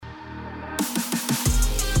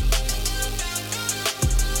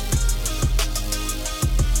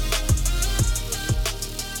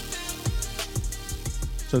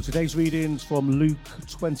So today's readings from Luke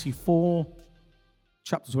 24,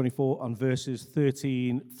 chapter 24, and verses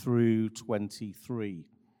 13 through 23.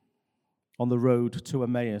 On the road to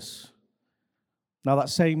Emmaus. Now that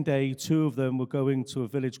same day, two of them were going to a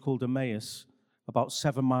village called Emmaus, about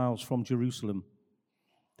 7 miles from Jerusalem.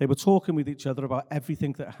 They were talking with each other about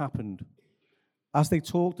everything that happened. As they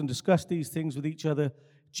talked and discussed these things with each other,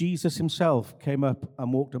 Jesus himself came up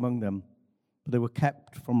and walked among them, but they were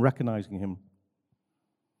kept from recognizing him.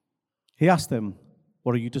 He asked them,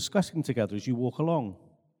 "What are you discussing together as you walk along?"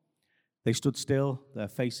 They stood still, their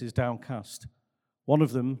faces downcast. One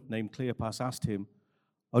of them, named Cleopas, asked him,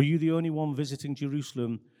 "Are you the only one visiting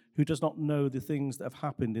Jerusalem who does not know the things that have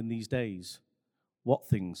happened in these days?" "What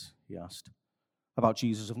things?" he asked. "About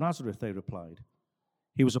Jesus of Nazareth," they replied.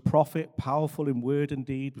 "He was a prophet, powerful in word and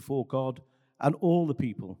deed before God and all the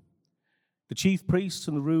people. The chief priests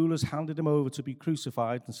and the rulers handed him over to be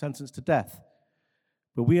crucified and sentenced to death.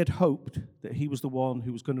 But we had hoped that he was the one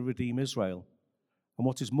who was going to redeem Israel. And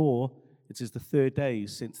what is more, it is the third day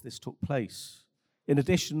since this took place. In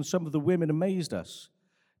addition, some of the women amazed us.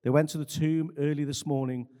 They went to the tomb early this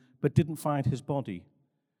morning, but didn't find his body.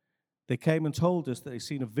 They came and told us that they'd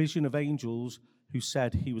seen a vision of angels who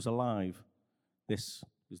said he was alive." This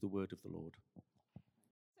is the word of the Lord.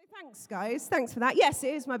 So thanks, guys. Thanks for that. Yes,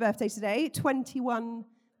 it is my birthday today, 21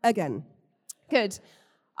 again. Good.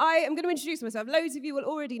 I am going to introduce myself. Loads of you will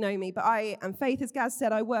already know me, but I am Faith. As Gaz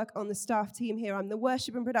said, I work on the staff team here. I'm the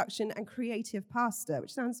worship and production and creative pastor,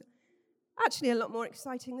 which sounds actually a lot more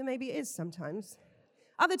exciting than maybe it is sometimes.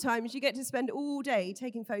 Other times, you get to spend all day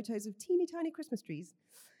taking photos of teeny tiny Christmas trees,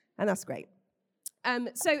 and that's great.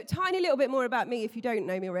 So tiny little bit more about me if you don't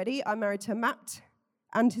know me already. I'm married to Matt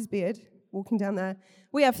and his beard, walking down there.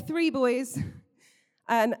 We have 3 boys,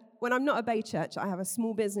 and when I'm not at Bay Church, I have a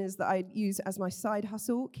small business that I use as my side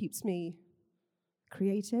hustle. Keeps me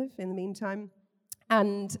creative in the meantime.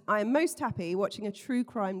 And I am most happy watching a true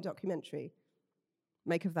crime documentary.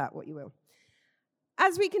 Make of that what you will.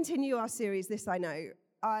 As we continue our series, This I Know,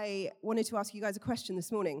 I wanted to ask you guys a question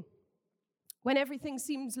this morning. When everything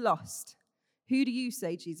seems lost, who do you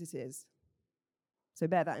say Jesus is? So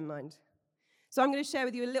bear that in mind. So I'm going to share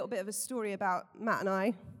with you a little bit of a story about Matt and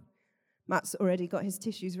I. Matt's already got his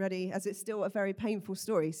tissues ready, as it's still a very painful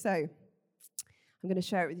story. So I'm going to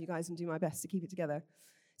share it with you guys and do my best to keep it together.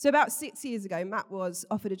 So about 6 years ago, Matt was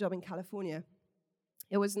offered a job in California.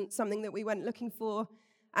 It wasn't something that we went looking for,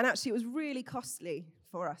 and actually it was really costly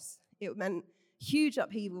for us. It meant huge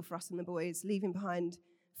upheaval for us and the boys, leaving behind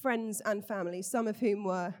friends and family, some of whom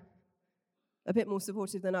were a bit more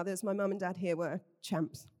supportive than others. My mum and dad here were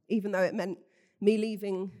champs, even though it meant me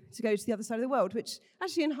leaving to go to the other side of the world, which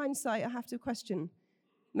actually in hindsight I have to question.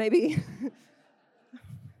 Maybe.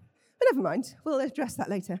 But never mind. We'll address that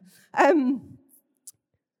later.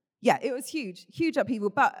 Yeah, it was huge upheaval.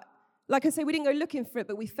 But like I say, we didn't go looking for it,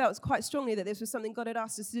 but we felt quite strongly that this was something God had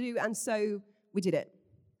asked us to do, and so we did it.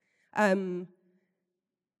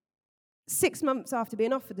 6 months after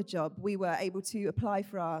being offered the job, we were able to apply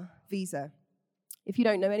for our visa. If you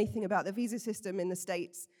don't know anything about the visa system in the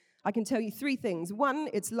States, I can tell you 3 things. 1,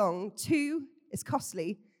 it's long. 2, it's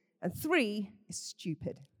costly. And 3, it's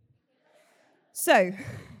stupid. So,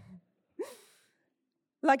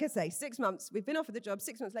 like I say, 6 months, we've been offered the job.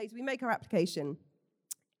 6 months later, we make our application.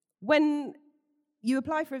 When you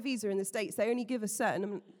apply for a visa in the States, they only give a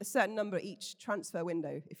certain number each transfer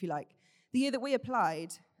window, if you like. The year that we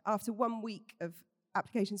applied, after 1 week of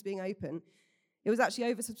applications being open, it was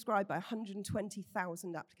actually oversubscribed by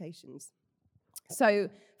 120,000 applications. So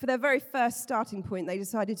for their very first starting point, they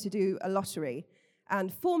decided to do a lottery.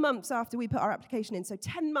 And 4 months after we put our application in, so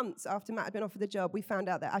 10 months after Matt had been offered the job, we found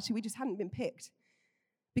out that actually we just hadn't been picked.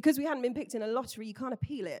 Because we hadn't been picked in a lottery, you can't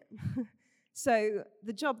appeal it. So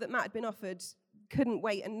the job that Matt had been offered couldn't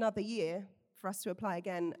wait another year for us to apply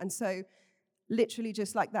again. And so literally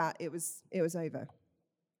just like that, it was over.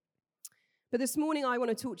 But this morning I want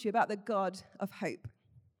to talk to you about the God of hope.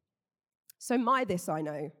 So this I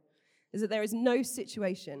know, is that there is no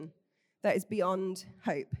situation that is beyond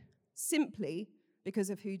hope, simply because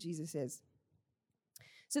of who Jesus is.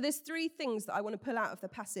 So there's 3 things that I want to pull out of the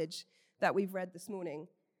passage that we've read this morning.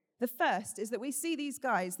 The first is that we see these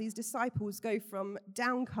guys, these disciples, go from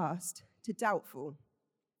downcast to doubtful.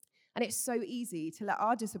 And it's so easy to let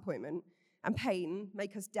our disappointment and pain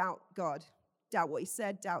make us doubt God, doubt what he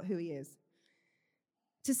said, doubt who he is.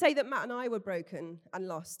 To say that Matt and I were broken and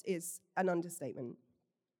lost is an understatement.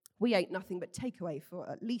 We ate nothing but takeaway for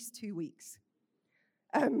at least 2 weeks.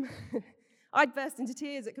 I'd burst into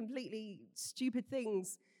tears at completely stupid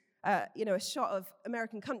things. A shot of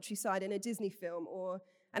American countryside in a Disney film, or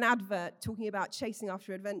an advert talking about chasing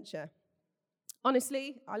after adventure.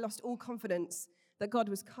 Honestly, I lost all confidence that God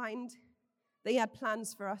was kind, that he had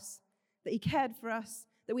plans for us, that he cared for us,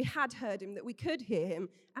 that we had heard him, that we could hear him,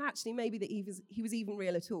 and actually maybe that he was even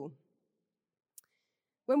real at all.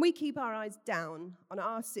 When we keep our eyes down on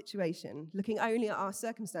our situation, looking only at our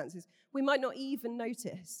circumstances, we might not even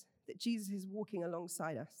notice that Jesus is walking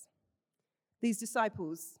alongside us. These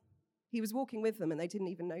disciples, he was walking with them and they didn't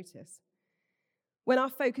even notice. When our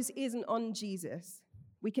focus isn't on Jesus,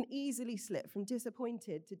 we can easily slip from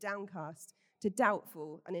disappointed to downcast to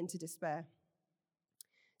doubtful and into despair.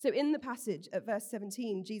 So in the passage at verse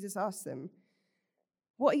 17, Jesus asked them,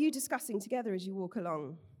 "What are you discussing together as you walk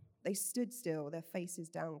along?" They stood still, their faces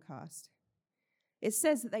downcast. It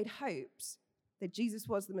says that they'd hoped that Jesus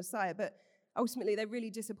was the Messiah, but ultimately they're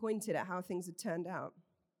really disappointed at how things had turned out.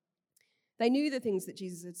 They knew the things that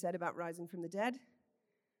Jesus had said about rising from the dead,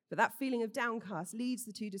 but that feeling of downcast leads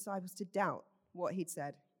the two disciples to doubt what he'd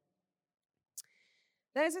said.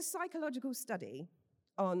 There's a psychological study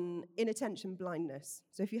on inattention blindness.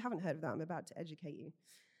 So if you haven't heard of that, I'm about to educate you.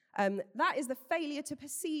 That is the failure to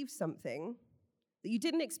perceive something that you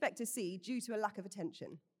didn't expect to see due to a lack of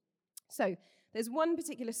attention. So there's one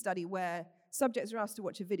particular study where subjects are asked to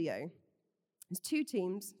watch a video. There's 2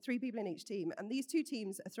 teams, 3 people in each team, and these 2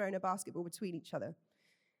 teams are throwing a basketball between each other.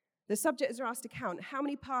 The subjects are asked to count how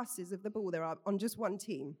many passes of the ball there are on just one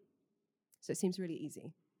team. So it seems really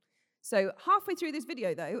easy. So halfway through this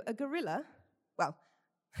video, though,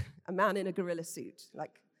 a man in a gorilla suit,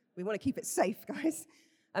 we want to keep it safe, guys.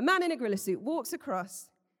 A man in a gorilla suit walks across,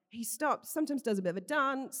 he stops, sometimes does a bit of a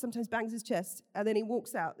dance, sometimes bangs his chest, and then he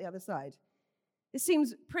walks out the other side. This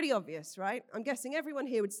seems pretty obvious, right? I'm guessing everyone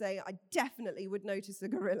here would say, I definitely would notice the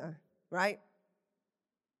gorilla, right?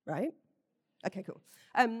 Right? Okay, cool.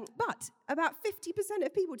 But about 50%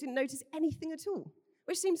 of people didn't notice anything at all,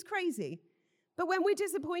 which seems crazy. But when we're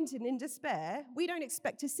disappointed and in despair, we don't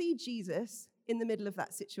expect to see Jesus in the middle of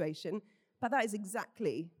that situation, but that is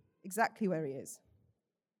exactly where he is.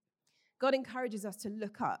 God encourages us to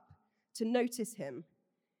look up, to notice him.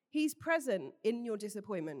 He's present in your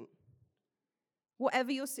disappointment.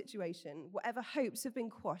 Whatever your situation, whatever hopes have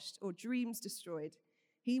been quashed or dreams destroyed,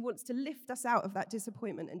 he wants to lift us out of that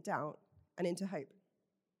disappointment and doubt and into hope.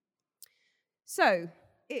 So,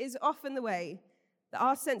 it is often the way that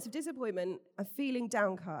our sense of disappointment and feeling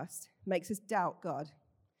downcast makes us doubt God.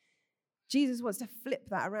 Jesus wants to flip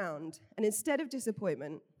that around, and instead of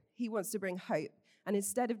disappointment, he wants to bring hope, and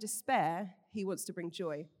instead of despair, he wants to bring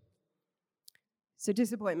joy. So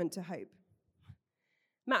disappointment to hope.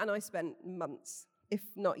 Matt and I spent months, if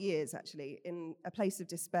not years actually, in a place of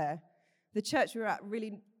despair. The church we were at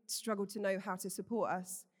really struggled to know how to support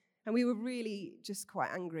us, and we were really just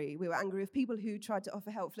quite angry. We were angry with people who tried to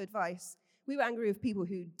offer helpful advice. We were angry with people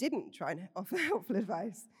who didn't try and offer helpful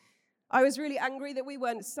advice. I was really angry that we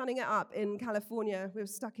weren't sunning it up in California. We were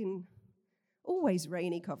stuck in always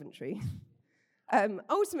rainy Coventry.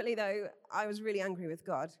 Ultimately, though, I was really angry with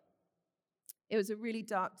God. It was a really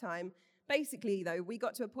dark time. Basically, though, we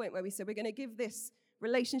got to a point where we said we're going to give this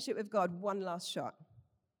relationship with God one last shot.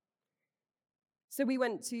 So we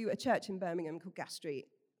went to a church in Birmingham called Gas Street.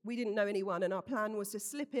 We didn't know anyone, and our plan was to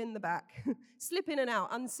slip in the back, slip in and out,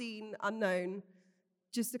 unseen, unknown,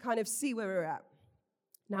 just to kind of see where we're at.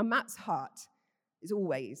 Now, Matt's heart is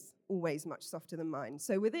always much softer than mine.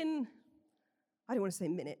 So within, I don't want to say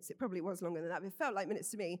minutes, it probably was longer than that, but it felt like minutes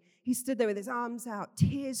to me. He stood there with his arms out,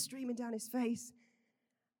 tears streaming down his face.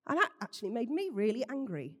 And that actually made me really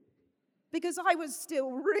angry because I was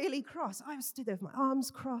still really cross. I was stood there with my arms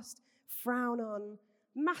crossed, frown on,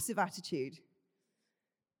 massive attitude.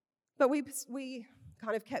 But we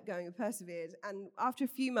kind of kept going and persevered. And after a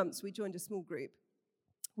few months, we joined a small group.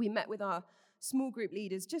 We met with our small group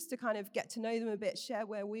leaders just to kind of get to know them a bit, share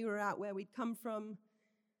where we were at, where we'd come from.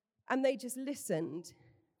 And they just listened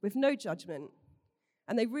with no judgment.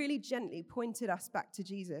 And they really gently pointed us back to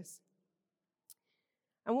Jesus.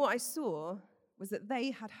 And what I saw was that they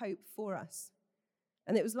had hope for us.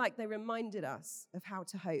 And it was like they reminded us of how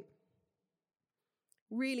to hope.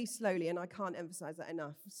 Really slowly, and I can't emphasize that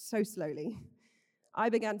enough, so slowly, I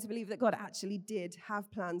began to believe that God actually did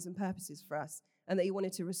have plans and purposes for us and that he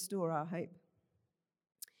wanted to restore our hope.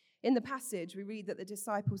 In the passage, we read that the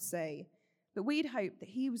disciples say, but we'd hoped that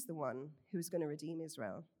he was the one who was going to redeem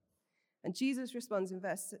Israel. And Jesus responds in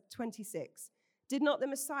verse 26, did not the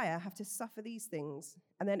Messiah have to suffer these things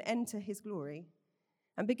and then enter his glory?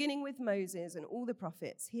 And beginning with Moses and all the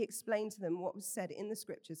prophets, he explained to them what was said in the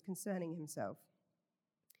scriptures concerning himself.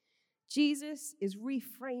 Jesus is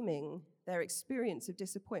reframing their experience of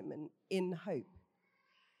disappointment in hope.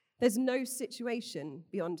 There's no situation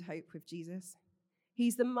beyond hope with Jesus.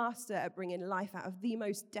 He's the master at bringing life out of the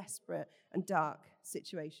most desperate and dark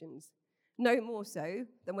situations. No more so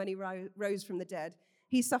than when he rose from the dead.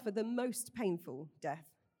 He suffered the most painful death,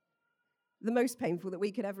 the most painful that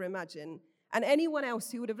we could ever imagine. And anyone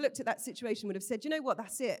else who would have looked at that situation would have said, you know what,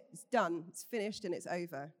 that's it. It's done. It's finished and it's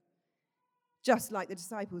over. Just like the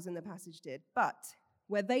disciples in the passage did. But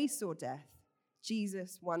where they saw death,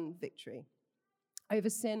 Jesus won victory over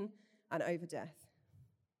sin and over death.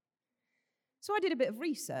 So I did a bit of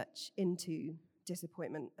research into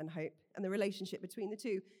disappointment and hope and the relationship between the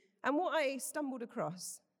two. And what I stumbled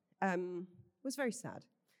across was very sad.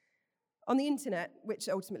 On the internet, which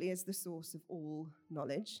ultimately is the source of all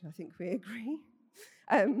knowledge, I think we agree,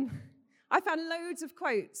 I found loads of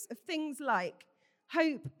quotes of things like,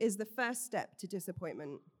 hope is the first step to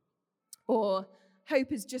disappointment, or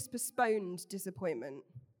hope is just postponed disappointment.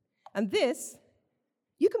 And this,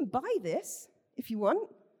 you can buy this if you want,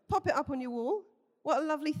 pop it up on your wall. What a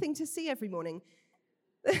lovely thing to see every morning.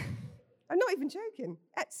 I'm not even joking.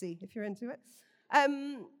 Etsy, if you're into it.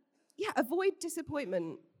 Avoid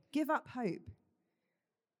disappointment. Give up hope.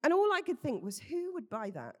 And all I could think was, who would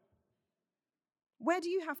buy that? Where do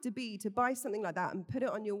you have to be to buy something like that and put it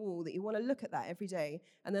on your wall that you want to look at that every day?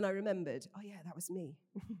 And then I remembered, oh yeah, that was me.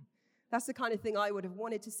 That's the kind of thing I would have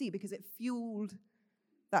wanted to see because it fueled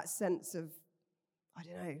that sense of, I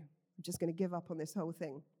don't know, I'm just going to give up on this whole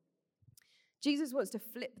thing. Jesus wants to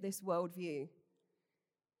flip this worldview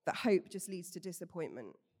that hope just leads to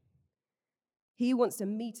disappointment. He wants to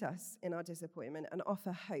meet us in our disappointment and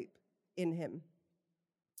offer hope in him.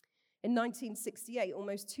 In 1968,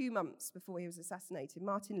 almost 2 months before he was assassinated,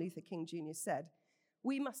 Martin Luther King Jr. said,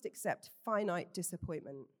 "We must accept finite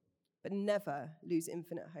disappointment, but never lose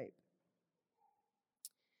infinite hope."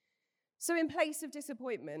 So in place of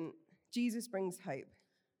disappointment, Jesus brings hope.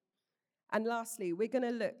 And lastly, we're going to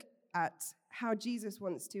look at how Jesus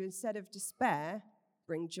wants to, instead of despair,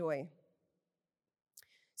 bring joy.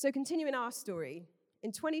 So continuing our story,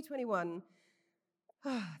 in 2021,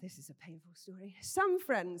 this is a painful story. Some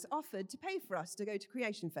friends offered to pay for us to go to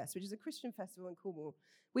Creation Fest, which is a Christian festival in Cornwall.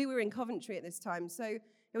 We were in Coventry at this time, so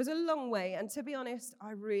it was a long way. And to be honest,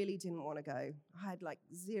 I really didn't want to go. I had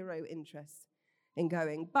zero interest in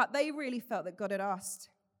going. But they really felt that God had asked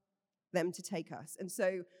them to take us. And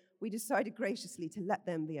so we decided graciously to let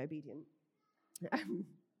them be obedient.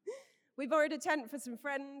 We borrowed a tent for some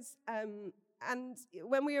friends. And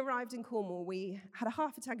when we arrived in Cornwall, we had a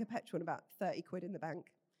half a tank of petrol and about 30 quid in the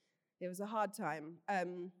bank. It was a hard time.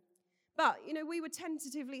 But, we were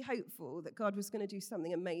tentatively hopeful that God was going to do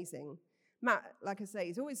something amazing. Matt, like I say,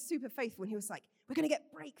 is always super faithful, and he was like, we're going to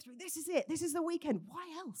get breakthrough. This is it. This is the weekend. Why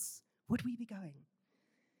else would we be going?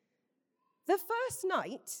 The first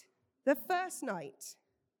night,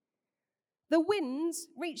 the winds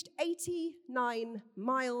reached 89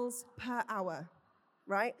 miles per hour,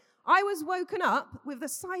 right? I was woken up with the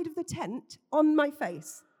side of the tent on my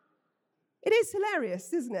face. It is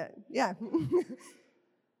hilarious, isn't it? Yeah.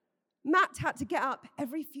 Matt had to get up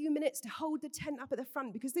every few minutes to hold the tent up at the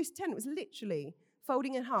front because this tent was literally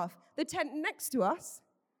folding in half. The tent next to us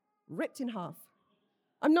ripped in half.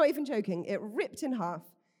 I'm not even joking. It ripped in half.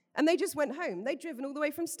 And they just went home. They'd driven all the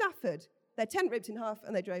way from Stafford. Their tent ripped in half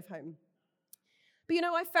and they drove home. But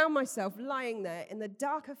I found myself lying there in the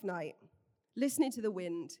dark of night, listening to the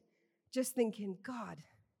wind, just thinking, God,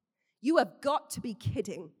 you have got to be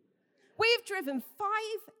kidding. We've driven 5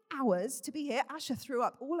 hours to be here. Asher threw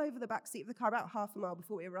up all over the back seat of the car about half a mile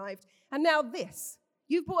before we arrived. And now this.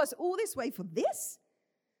 You've brought us all this way for this?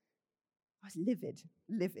 I was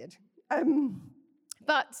livid.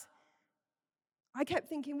 But I kept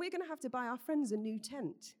thinking, we're going to have to buy our friends a new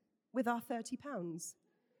tent with our £30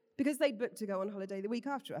 because they'd booked to go on holiday the week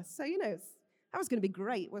after us. So, that was going to be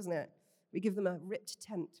great, wasn't it? We give them a ripped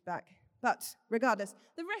tent back. But regardless,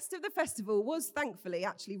 the rest of the festival was thankfully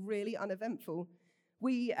actually really uneventful.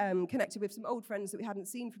 We connected with some old friends that we hadn't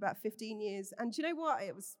seen for about 15 years. And do you know what?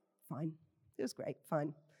 It was fine. It was great,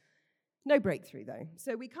 fine. No breakthrough, though.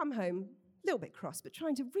 So we come home, a little bit cross, but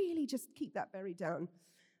trying to really just keep that buried down.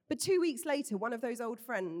 But 2 weeks later, one of those old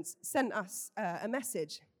friends sent us a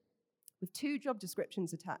message with 2 job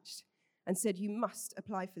descriptions attached and said, you must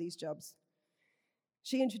apply for these jobs.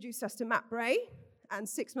 She introduced us to Matt Bray, and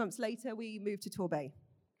 6 months later, we moved to Torbay.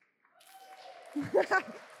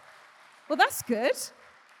 Well, that's good.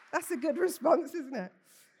 That's a good response, isn't it?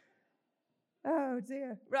 Oh,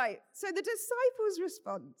 dear. Right, so the disciples'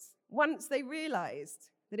 response, once they realized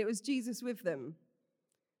that it was Jesus with them,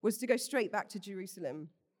 was to go straight back to Jerusalem.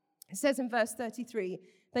 It says in verse 33,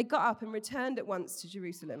 they got up and returned at once to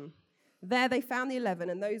Jerusalem. There they found the 11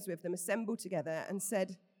 and those with them assembled together and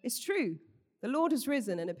said, "It's true, the Lord has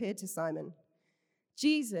risen and appeared to Simon."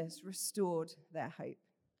 Jesus restored their hope.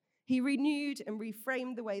 He renewed and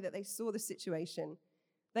reframed the way that they saw the situation.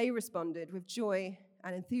 They responded with joy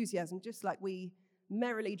and enthusiasm, just like we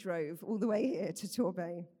merrily drove all the way here to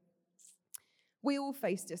Torbay. We all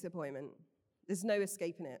face disappointment. There's no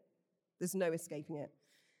escaping it. There's no escaping it.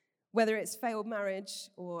 Whether it's failed marriage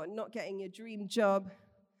or not getting your dream job,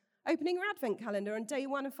 opening your advent calendar on day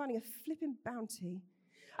one and finding a flipping bounty.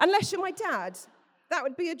 Unless you're my dad, that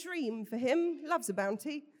would be a dream for him. Loves a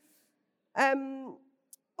bounty.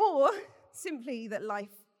 Or simply that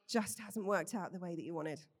life just hasn't worked out the way that you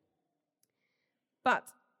wanted. But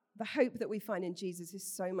the hope that we find in Jesus is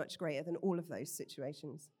so much greater than all of those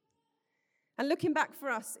situations. And looking back for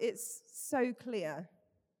us, it's so clear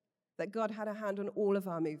that God had a hand on all of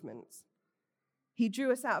our movements. He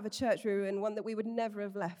drew us out of a church we were in, one that we would never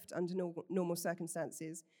have left under normal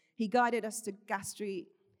circumstances. He guided us to Gas Street.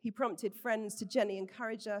 He prompted friends to gently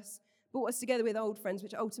encourage us, brought us together with old friends,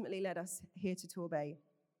 which ultimately led us here to Torbay.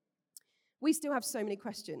 We still have so many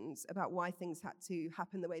questions about why things had to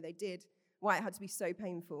happen the way they did, why it had to be so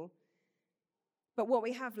painful. But what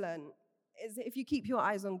we have learned is that if you keep your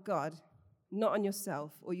eyes on God, not on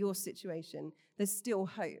yourself or your situation, there's still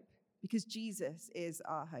hope, because Jesus is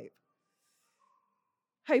our hope.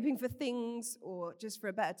 Hoping for things or just for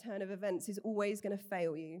a better turn of events is always going to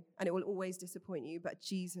fail you, and it will always disappoint you, but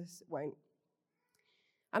Jesus won't.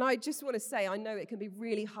 And I just want to say, I know it can be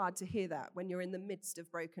really hard to hear that when you're in the midst of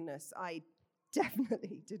brokenness. I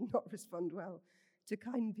definitely did not respond well to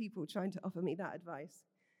kind people trying to offer me that advice.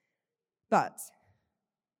 But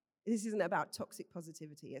this isn't about toxic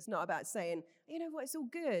positivity. It's not about saying, you know what, it's all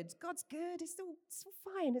good. God's good. It's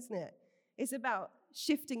all fine, isn't it? It's about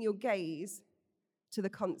shifting your gaze to the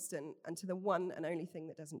constant and to the one and only thing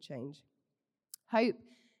that doesn't change. Hope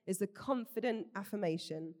is the confident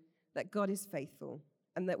affirmation that God is faithful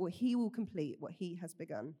and that he will complete what he has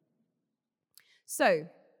begun. So,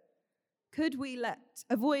 could we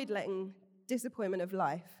avoid letting disappointment of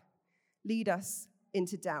life lead us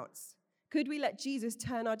into doubts? Could we let Jesus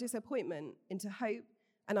turn our disappointment into hope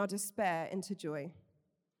and our despair into joy?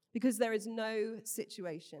 Because there is no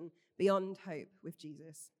situation beyond hope with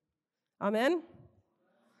Jesus. Amen?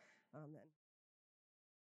 Amen.